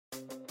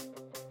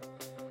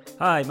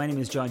Hi, my name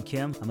is John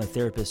Kim. I'm a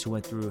therapist who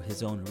went through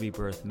his own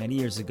rebirth many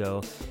years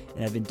ago,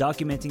 and I've been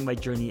documenting my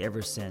journey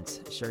ever since,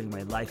 sharing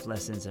my life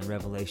lessons and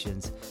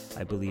revelations.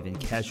 I believe in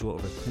casual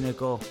over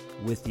clinical,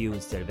 with you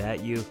instead of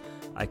at you.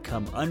 I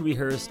come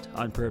unrehearsed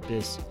on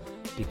purpose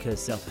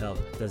because self-help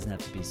doesn't have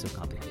to be so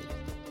complicated.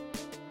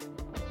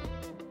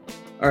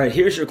 All right,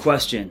 here's your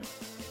question.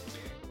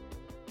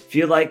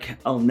 Feel like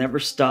I'll never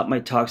stop my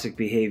toxic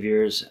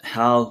behaviors.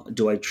 How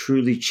do I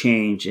truly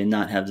change and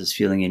not have this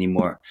feeling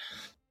anymore?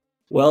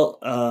 Well,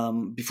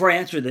 before I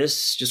answer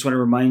this, just want to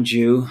remind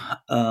you,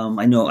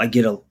 I know I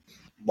get a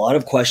lot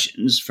of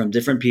questions from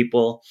different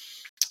people,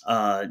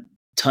 uh,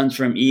 tons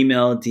from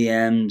email,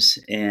 DMs,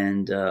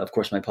 and of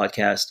course my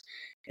podcast.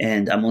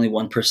 And I'm only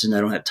one person.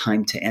 I don't have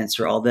time to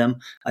answer all of them.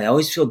 I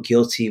always feel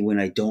guilty when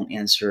I don't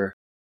answer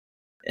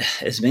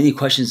as many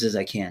questions as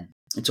I can.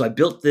 And so I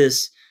built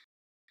this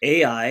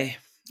AI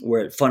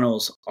where it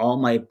funnels all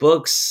my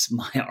books,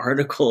 my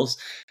articles,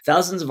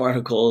 thousands of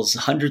articles,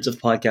 hundreds of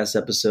podcast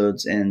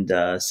episodes, and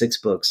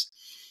 6 books.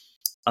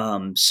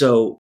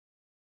 So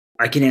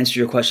I can answer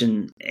your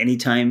question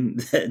anytime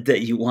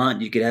that you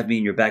want. You could have me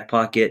in your back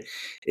pocket.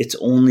 It's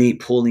only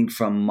pulling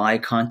from my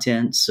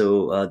content,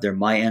 so they're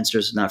my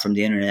answers, not from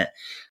the internet.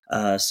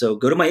 So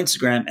go to my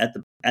Instagram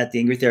at the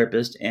Angry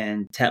Therapist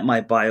and tap my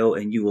bio,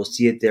 and you will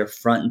see it there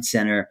front and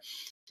center.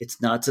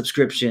 It's not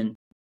subscription.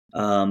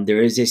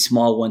 There is a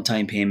small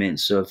one-time payment,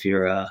 so if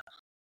you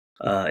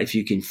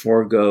can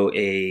forego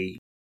a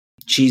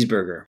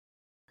cheeseburger,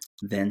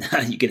 then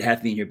you could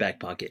have me in your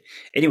back pocket.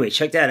 Anyway,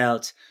 check that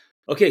out.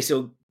 Okay,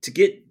 so to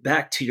get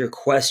back to your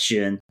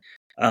question,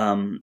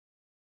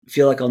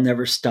 feel like I'll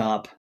never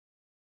stop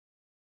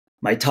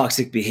my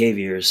toxic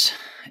behaviors,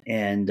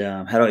 and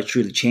how do I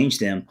truly change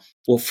them?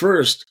 Well,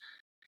 first,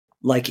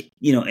 like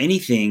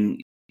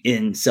anything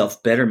in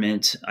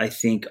self-betterment, I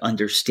think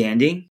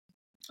understanding.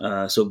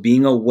 So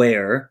being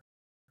aware,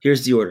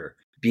 here's the order: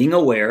 being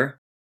aware.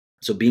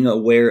 So being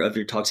aware of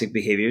your toxic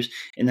behaviors.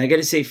 And I got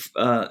to say,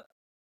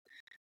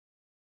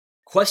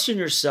 question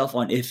yourself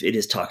on if it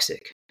is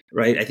toxic,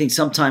 right? I think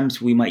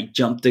sometimes we might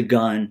jump the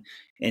gun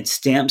and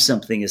stamp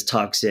something as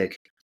toxic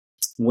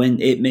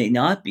when it may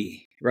not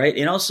be, right?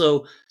 And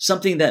also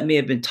something that may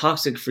have been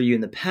toxic for you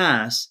in the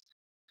past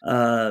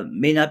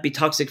may not be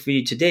toxic for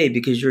you today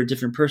because you're a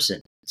different person.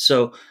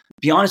 So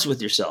be honest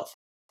with yourself.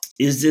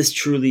 Is this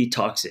truly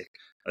toxic?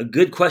 A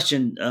good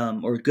question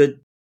or a good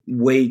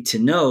way to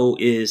know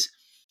is,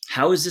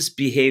 how is this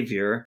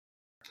behavior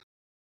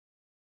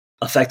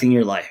affecting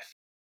your life?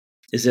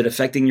 Is it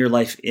affecting your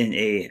life in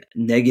a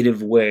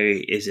negative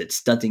way? Is it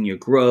stunting your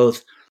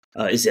growth?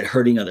 Is it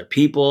hurting other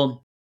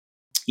people?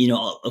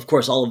 Of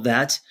course, all of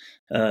that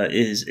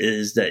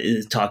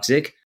is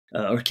toxic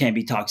or can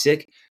be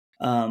toxic.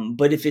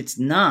 But if it's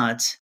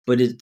not, but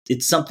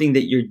it's something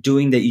that you're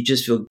doing that you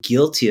just feel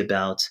guilty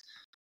about,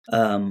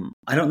 I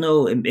don't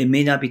know, it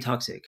may not be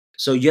toxic.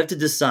 So you have to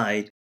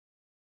decide,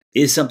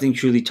 is something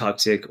truly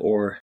toxic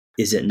or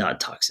is it not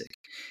toxic?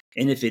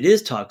 And if it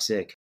is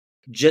toxic,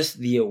 just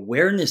the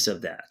awareness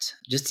of that,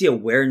 just the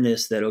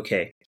awareness that,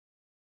 okay,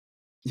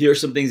 here are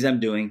some things I'm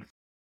doing,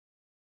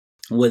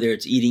 whether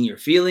it's eating your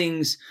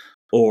feelings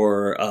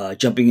or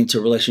jumping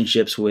into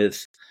relationships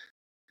with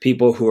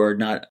people who are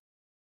not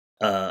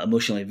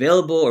emotionally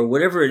available or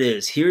whatever it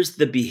is. Here's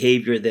the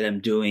behavior that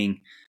I'm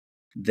doing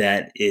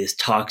that is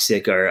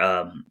toxic,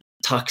 or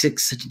toxic,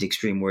 such an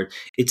extreme word.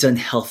 It's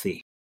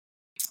unhealthy.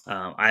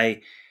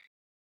 I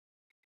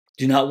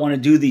do not want to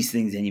do these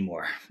things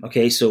anymore.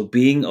 Okay, so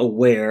being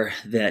aware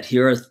that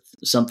here are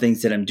some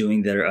things that I'm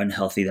doing that are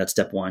unhealthy. That's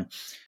step one.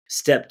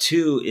 Step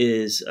two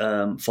is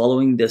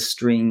following the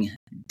string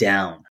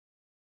down.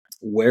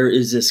 Where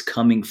is this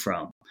coming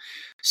from?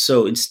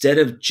 So instead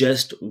of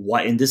just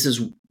white, and this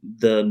is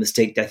the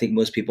mistake that I think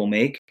most people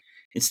make,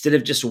 instead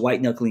of just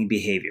white knuckling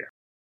behavior.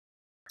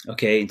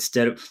 Okay,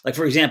 instead of, like,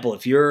 for example,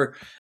 if you're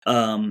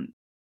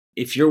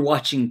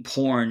watching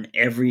porn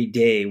every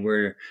day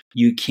where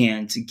you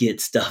can't get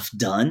stuff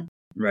done,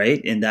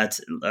 right, and that's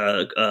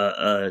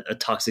a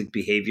toxic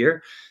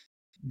behavior,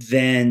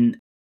 then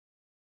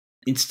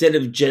instead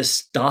of just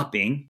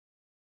stopping,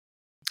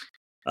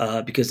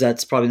 because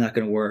that's probably not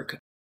going to work.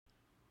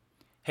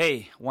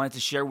 Hey, wanted to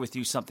share with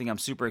you something I'm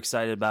super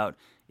excited about.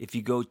 If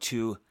you go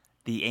to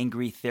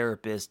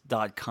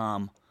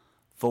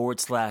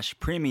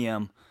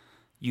theangrytherapist.com/premium,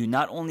 you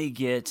not only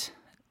get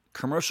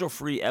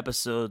commercial-free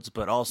episodes,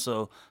 but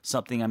also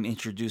something I'm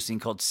introducing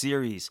called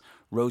series,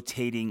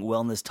 rotating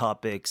wellness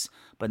topics,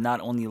 but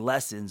not only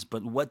lessons,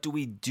 but what do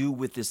we do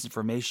with this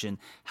information?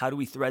 How do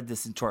we thread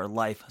this into our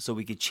life so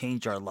we could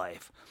change our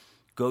life?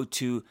 Go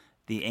to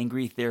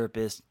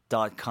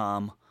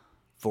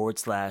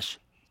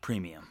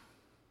theangrytherapist.com/premium.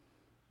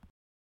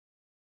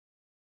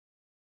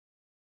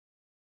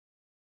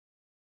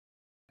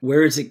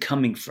 Where is it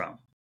coming from?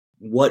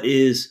 What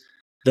is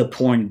the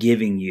porn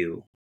giving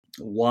you?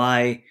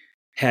 Why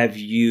have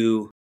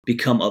you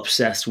become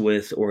obsessed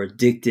with or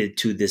addicted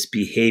to this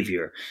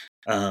behavior?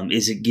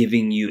 Is it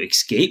giving you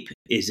escape?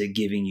 Is it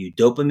giving you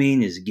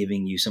dopamine? Is it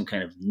giving you some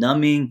kind of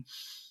numbing?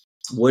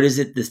 What is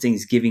it this thing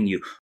is giving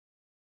you?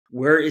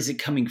 where is it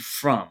coming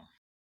from?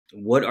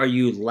 What are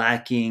you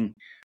lacking?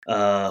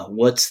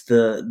 What's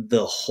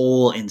the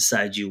hole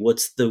inside you?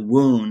 What's the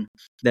wound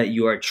that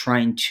you are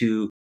trying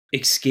to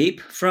escape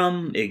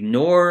from,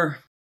 ignore?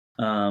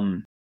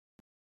 What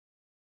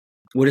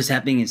is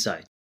happening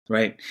inside,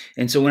 right?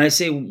 And so when I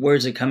say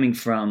where's it coming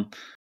from,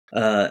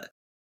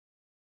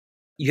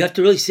 you have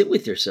to really sit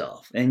with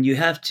yourself, and you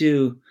have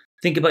to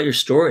think about your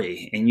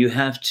story, and you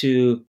have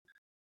to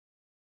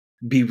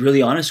be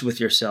really honest with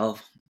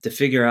yourself to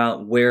figure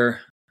out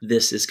where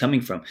this is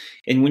coming from.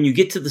 And when you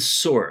get to the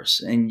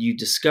source and you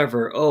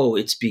discover, oh,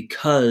 it's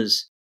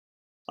because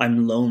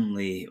I'm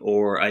lonely,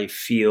 or I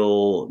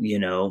feel,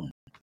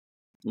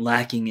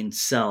 lacking in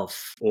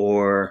self,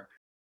 or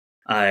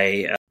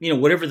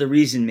whatever the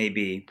reason may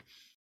be,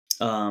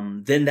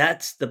 then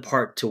that's the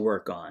part to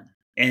work on.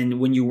 And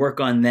when you work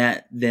on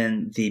that,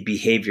 then the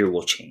behavior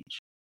will change,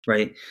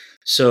 right?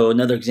 So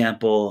another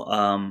example,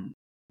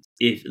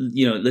 if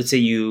let's say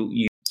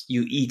you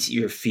eat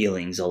your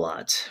feelings a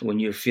lot. When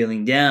you're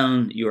feeling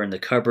down, you're in the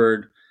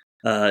cupboard,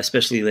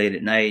 especially late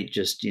at night,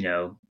 just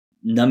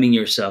numbing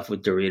yourself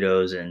with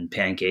Doritos and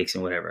pancakes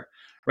and whatever,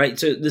 right?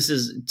 So this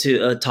is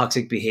to a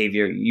toxic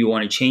behavior. You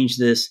want to change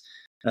this.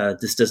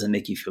 This doesn't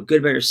make you feel good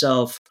about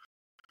yourself.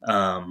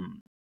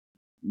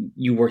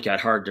 You work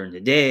out hard during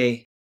the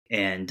day,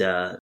 and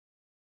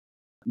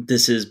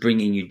this is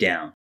bringing you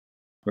down,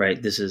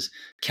 right? This is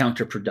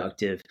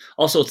counterproductive.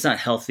 Also, it's not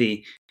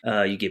healthy.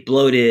 You get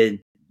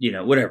bloated,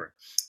 whatever.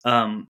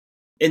 And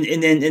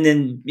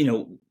then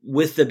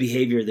with the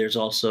behavior, there's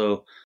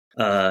also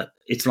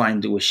it's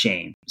lined with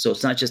shame. So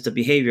it's not just the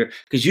behavior,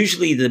 because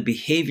usually the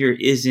behavior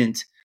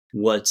isn't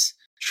what's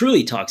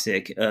truly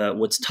toxic.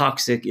 What's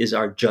toxic is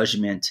our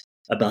judgment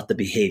about the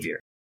behavior.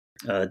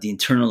 The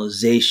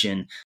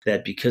internalization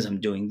that because I'm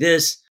doing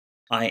this,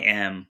 I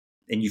am,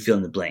 and you fill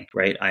in the blank,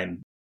 right?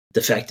 I'm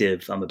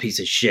defective. I'm a piece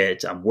of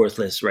shit. I'm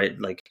worthless, right?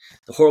 Like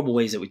the horrible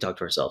ways that we talk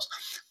to ourselves.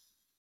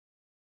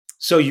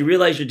 So you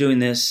realize you're doing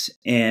this,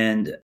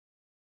 and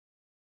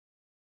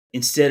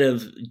instead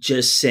of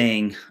just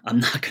saying, I'm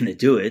not going to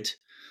do it,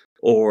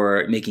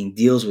 or making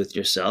deals with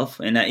yourself,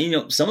 and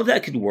some of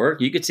that could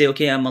work. You could say,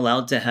 okay, I'm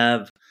allowed to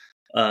have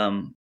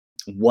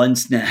one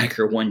snack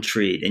or one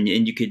treat, and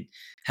you could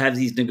have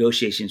these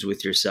negotiations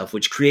with yourself,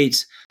 which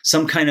creates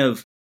some kind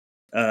of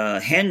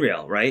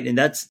handrail, right? And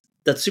that's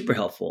super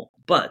helpful.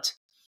 But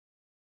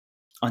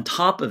on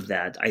top of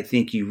that, I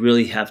think you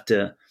really have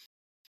to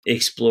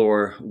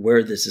explore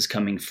where this is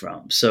coming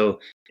from.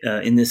 So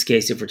in this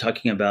case, if we're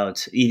talking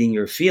about eating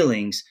your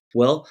feelings,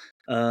 well,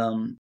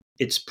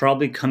 it's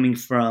probably coming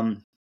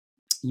from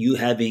you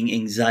having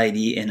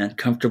anxiety and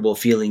uncomfortable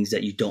feelings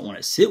that you don't want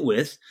to sit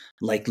with,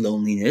 like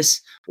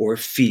loneliness or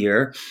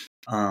fear,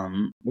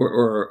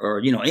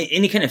 or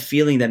any kind of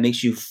feeling that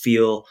makes you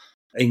feel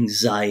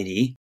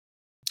anxiety,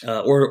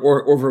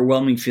 or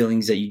overwhelming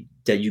feelings that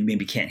you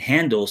maybe can't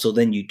handle. So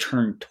then you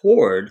turn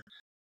toward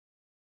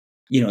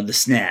the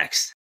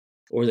snacks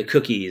or the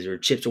cookies or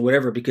chips or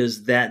whatever,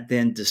 because that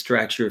then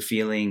distracts your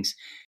feelings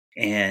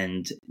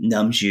and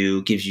numbs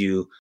you, gives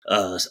you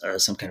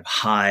some kind of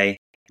high,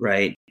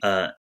 right?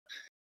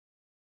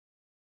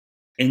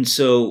 And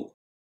so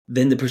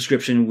then the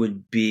prescription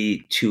would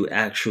be to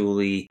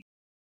actually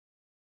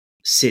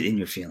sit in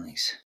your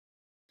feelings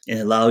and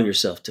allow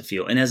yourself to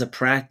feel. And as a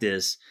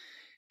practice,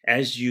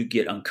 as you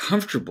get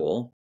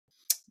uncomfortable,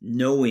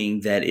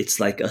 knowing that it's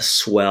like a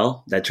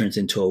swell that turns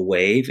into a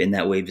wave, and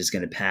that wave is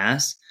going to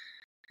pass,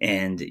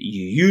 and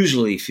you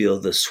usually feel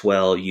the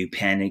swell, you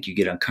panic, you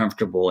get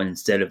uncomfortable, and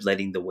instead of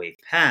letting the wave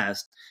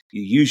pass,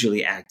 you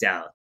usually act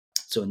out.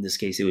 So in this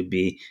case, it would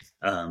be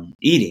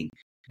eating,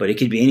 but it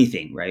could be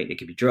anything, right? It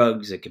could be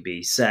drugs, it could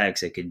be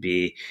sex, it could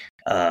be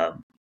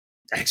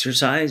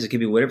exercise, it could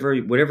be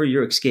whatever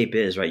your escape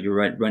is, right?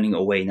 You're running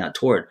away, not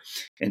toward.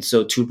 And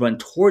so to run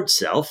toward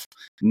self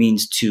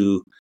means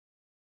to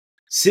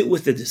sit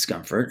with the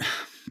discomfort,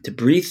 to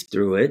breathe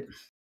through it,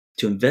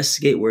 to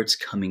investigate where it's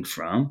coming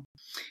from,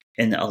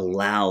 and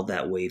allow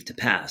that wave to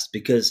pass.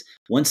 Because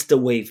once the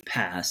wave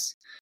passes,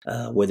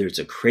 whether it's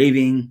a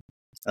craving,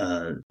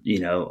 a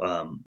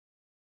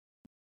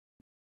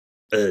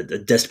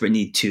desperate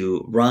need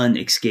to run,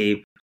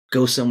 escape,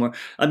 go somewhere.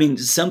 I mean,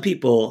 some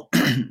people,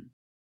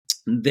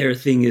 their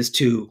thing is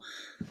to,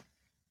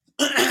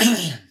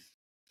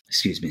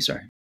 excuse me,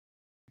 sorry.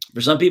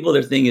 For some people,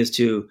 their thing is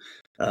to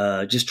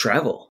just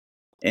travel,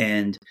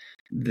 and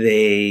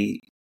they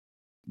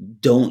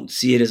don't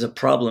see it as a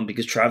problem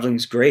because traveling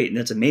is great and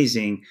that's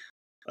amazing,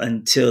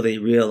 until they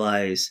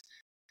realize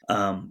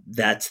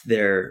that's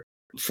their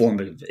form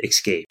of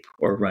escape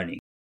or running,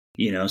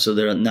 so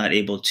they're not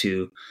able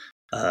to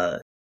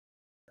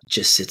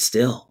just sit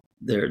still.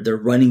 They're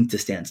running to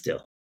stand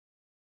still.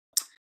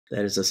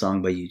 That is a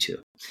song by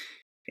U2.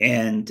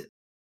 And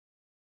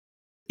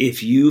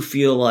if you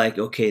feel like,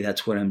 okay,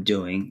 that's what I'm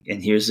doing,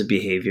 and here's the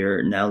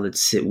behavior, now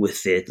let's sit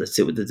with it, let's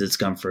sit with the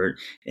discomfort,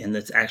 and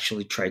let's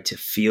actually try to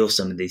feel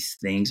some of these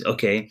things.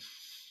 Okay,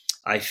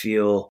 I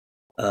feel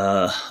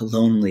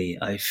lonely,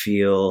 I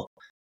feel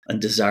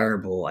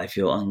undesirable, I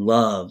feel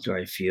unloved, or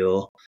I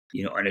feel,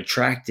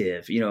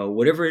 unattractive,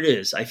 whatever it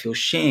is. I feel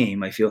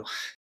shame. I feel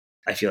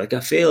like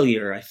a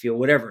failure. I feel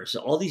whatever.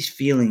 So all these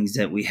feelings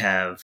that we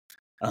have,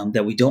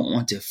 that we don't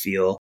want to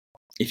feel,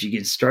 if you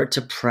can start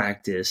to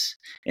practice,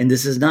 and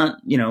this is not,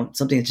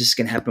 something that's just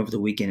going to happen over the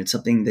weekend. It's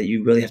something that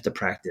you really have to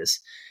practice.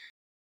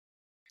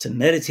 To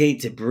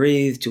meditate, to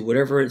breathe, to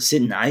whatever,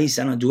 sit in ice.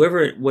 I don't know,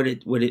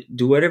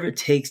 do whatever it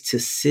takes to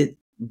sit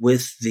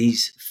with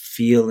these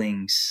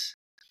feelings,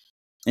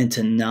 and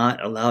to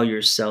not allow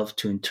yourself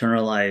to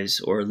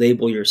internalize or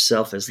label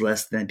yourself as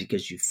less than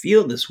because you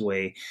feel this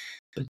way,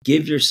 but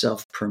give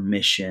yourself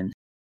permission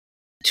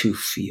to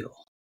feel.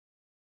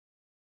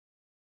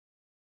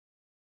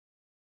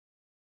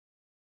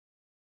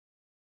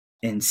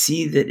 And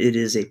see that it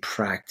is a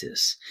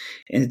practice.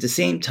 And at the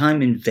same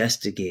time,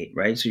 investigate,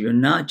 right? So you're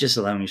not just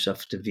allowing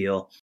yourself to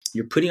feel,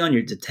 you're putting on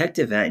your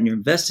detective hat and you're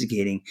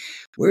investigating,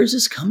 where is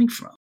this coming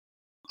from?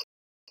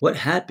 What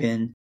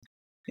happened?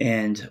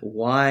 And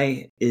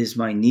why is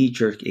my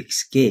knee-jerk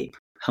escape?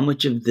 How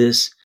much of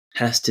this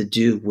has to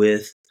do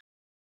with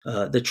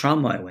the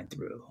trauma I went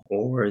through,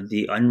 or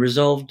the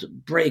unresolved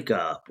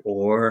breakup,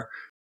 or,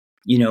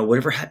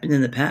 whatever happened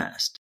in the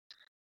past?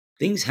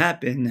 Things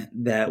happen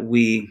that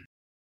we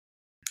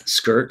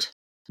skirt,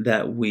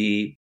 that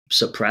we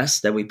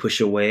suppress, that we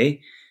push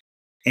away,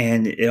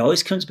 and it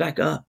always comes back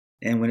up.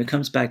 And when it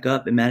comes back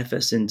up, it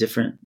manifests in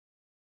different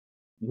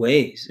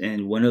ways.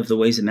 And one of the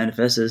ways it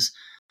manifests is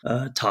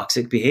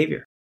toxic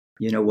behavior,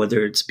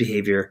 whether it's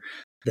behavior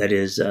that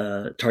is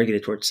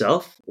targeted toward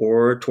self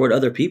or toward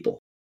other people.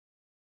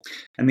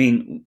 I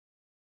mean,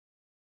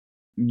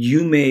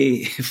 you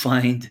may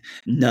find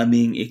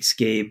numbing,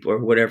 escape, or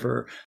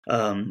whatever,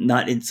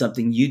 not in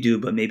something you do,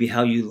 but maybe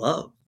how you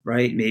love,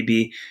 right?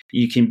 Maybe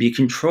you can be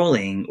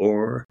controlling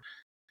or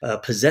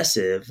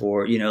possessive,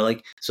 or,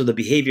 so the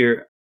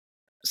behavior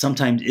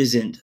sometimes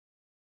isn't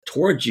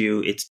towards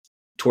you, it's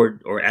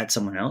toward or at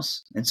someone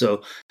else. And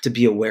so to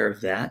be aware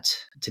of that,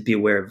 to be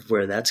aware of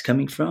where that's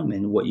coming from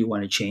and what you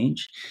want to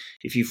change.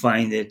 If you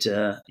find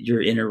that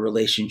you're in a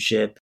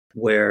relationship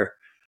where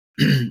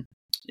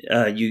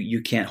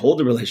you can't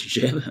hold a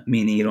relationship,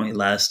 meaning it only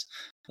lasts,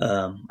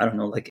 I don't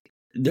know, like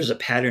there's a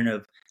pattern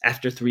of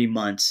after 3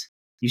 months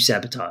you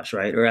sabotage,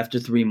 right? Or after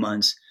 3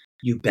 months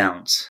you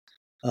bounce.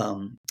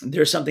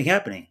 There's something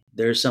happening.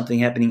 There's something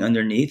happening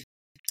underneath.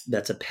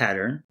 That's a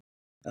pattern.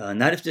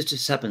 Not if this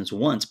just happens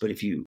once, but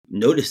if you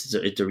notice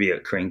it's a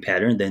reoccurring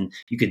pattern, then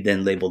you could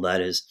then label that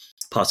as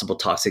possible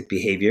toxic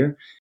behavior,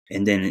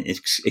 and then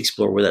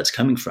explore where that's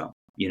coming from.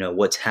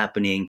 What's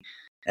happening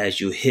as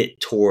you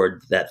hit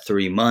toward that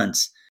 3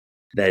 months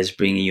that is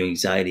bringing you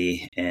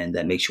anxiety and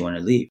that makes you want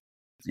to leave.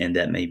 And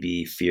that may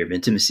be fear of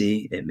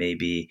intimacy. It may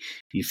be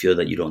you feel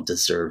that you don't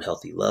deserve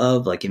healthy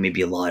love. Like, it may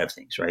be a lot of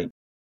things, right?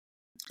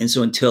 And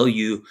so until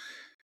you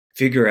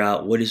figure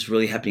out what is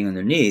really happening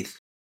underneath,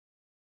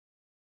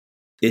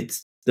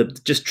 it's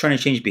just trying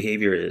to change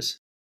behavior is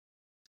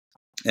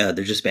they're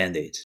just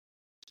band-aids,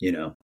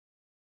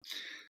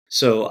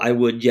 So I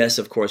would, yes,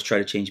 of course, try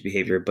to change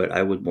behavior, but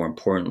I would more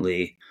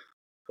importantly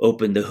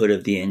open the hood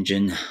of the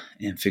engine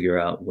and figure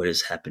out what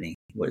is happening,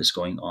 what is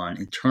going on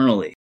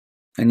internally.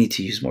 I need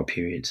to use more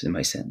periods in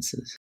my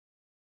sentences.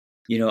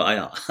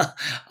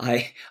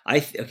 Okay,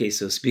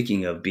 so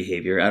speaking of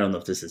behavior, I don't know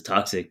if this is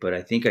toxic, but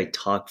I think I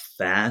talk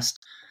fast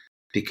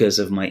because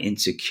of my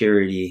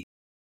insecurity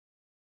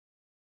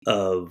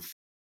of,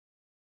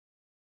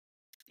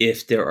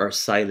 if there are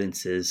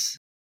silences,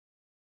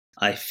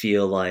 I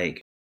feel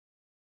like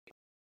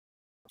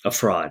a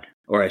fraud,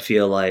 or I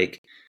feel like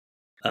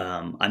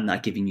I'm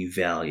not giving you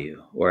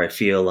value, or I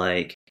feel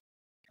like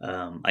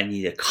I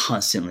need to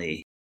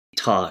constantly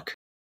talk.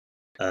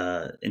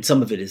 And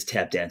some of it is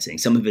tap dancing.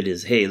 Some of it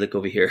is, hey, look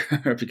over here,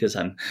 because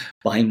I'm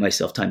buying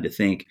myself time to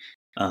think.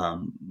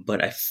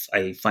 But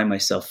I find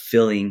myself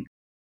filling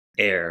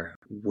air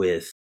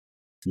with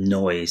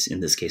noise, in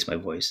this case, my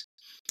voice,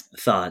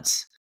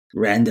 thoughts,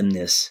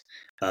 randomness.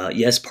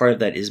 Yes, part of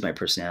that is my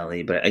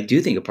personality, but I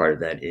do think a part of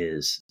that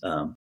is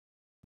an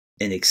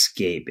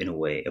escape in a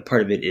way. A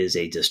part of it is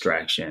a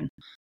distraction.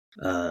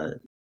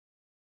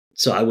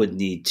 So I would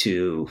need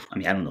to, I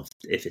don't know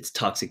if it's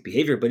toxic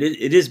behavior, but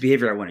it is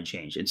behavior I want to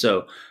change. And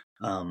so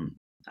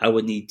I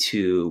would need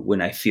to,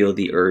 when I feel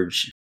the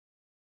urge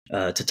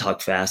to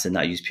talk fast and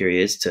not use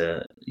periods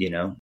to,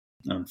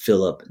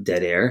 fill up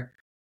dead air,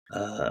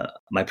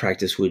 my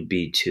practice would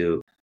be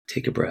to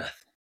take a breath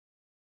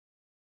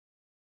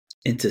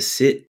and to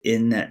sit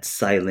in that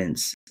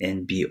silence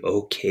and be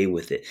okay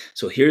with it.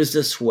 So here's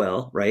the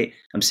swell, right?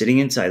 I'm sitting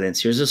in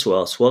silence. Here's the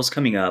swell. Swell's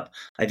coming up.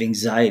 I have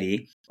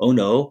anxiety. Oh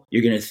no,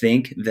 you're going to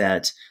think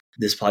that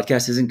this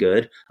podcast isn't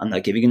good. I'm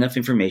not giving enough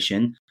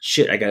information.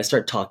 Shit, I got to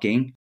start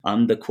talking.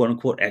 I'm the quote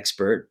unquote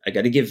expert. I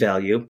got to give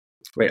value,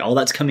 right? All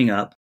that's coming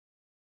up.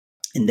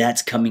 And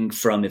that's coming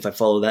from, if I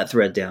follow that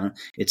thread down,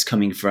 it's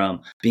coming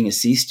from being a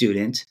C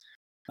student,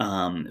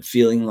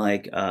 feeling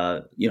like,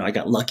 I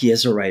got lucky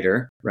as a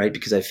writer, right?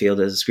 Because I failed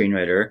as a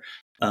screenwriter.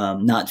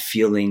 not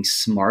feeling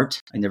smart.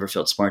 I never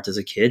felt smart as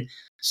a kid.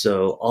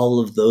 So all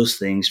of those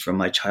things from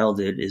my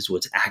childhood is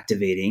what's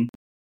activating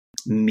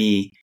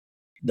me,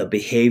 the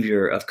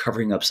behavior of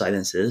covering up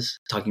silences,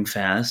 talking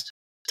fast,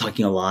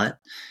 talking a lot.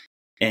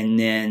 And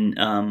then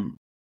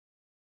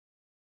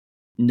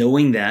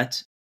knowing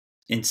that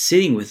and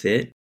sitting with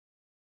it.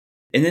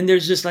 And then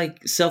there's just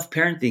like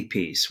self-parenting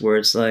piece where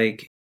it's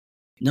like,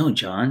 no,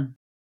 John,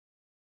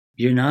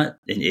 you're not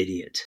an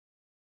idiot.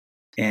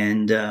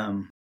 And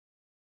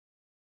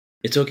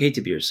it's okay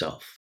to be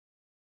yourself.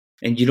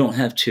 And you don't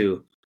have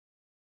to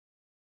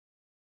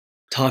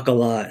talk a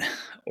lot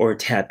or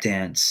tap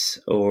dance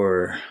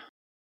or,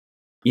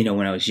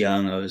 when I was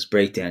young, I was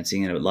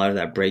breakdancing, and a lot of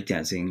that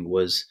breakdancing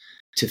was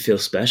to feel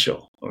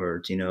special or,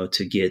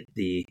 to get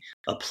the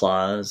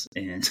applause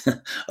and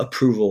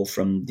approval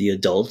from the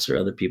adults or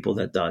other people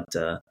that thought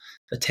a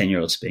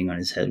 10-year-old spitting on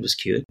his head was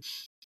cute.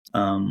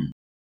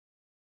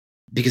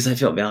 Because I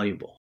felt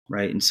valuable,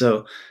 right? And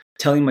so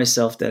telling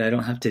myself that I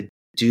don't have to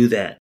do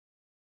that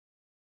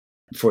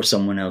for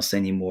someone else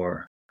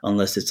anymore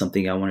unless it's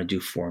something I want to do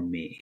for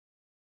me.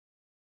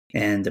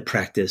 And the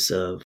practice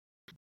of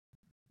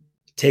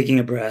taking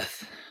a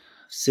breath,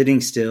 sitting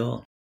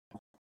still,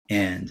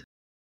 and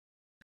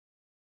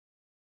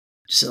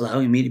just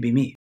allowing me to be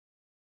me.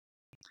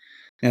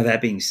 Now,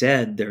 that being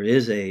said, there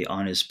is a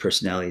honest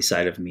personality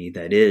side of me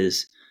that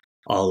is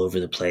all over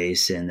the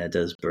place and that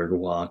does bird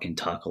walk and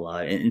talk a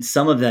lot. And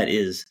some of that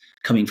is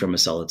coming from a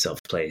solid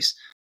self place.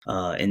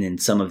 And then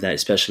some of that,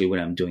 especially when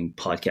I'm doing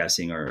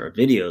podcasting or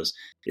videos,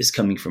 is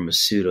coming from a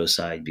pseudo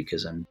side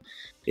because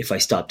if I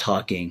stop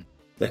talking,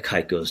 the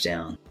kite goes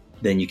down.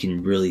 Then you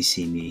can really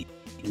see me,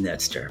 and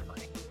that's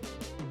terrifying.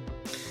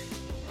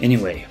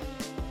 Anyway,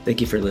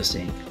 thank you for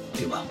listening.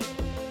 Be well.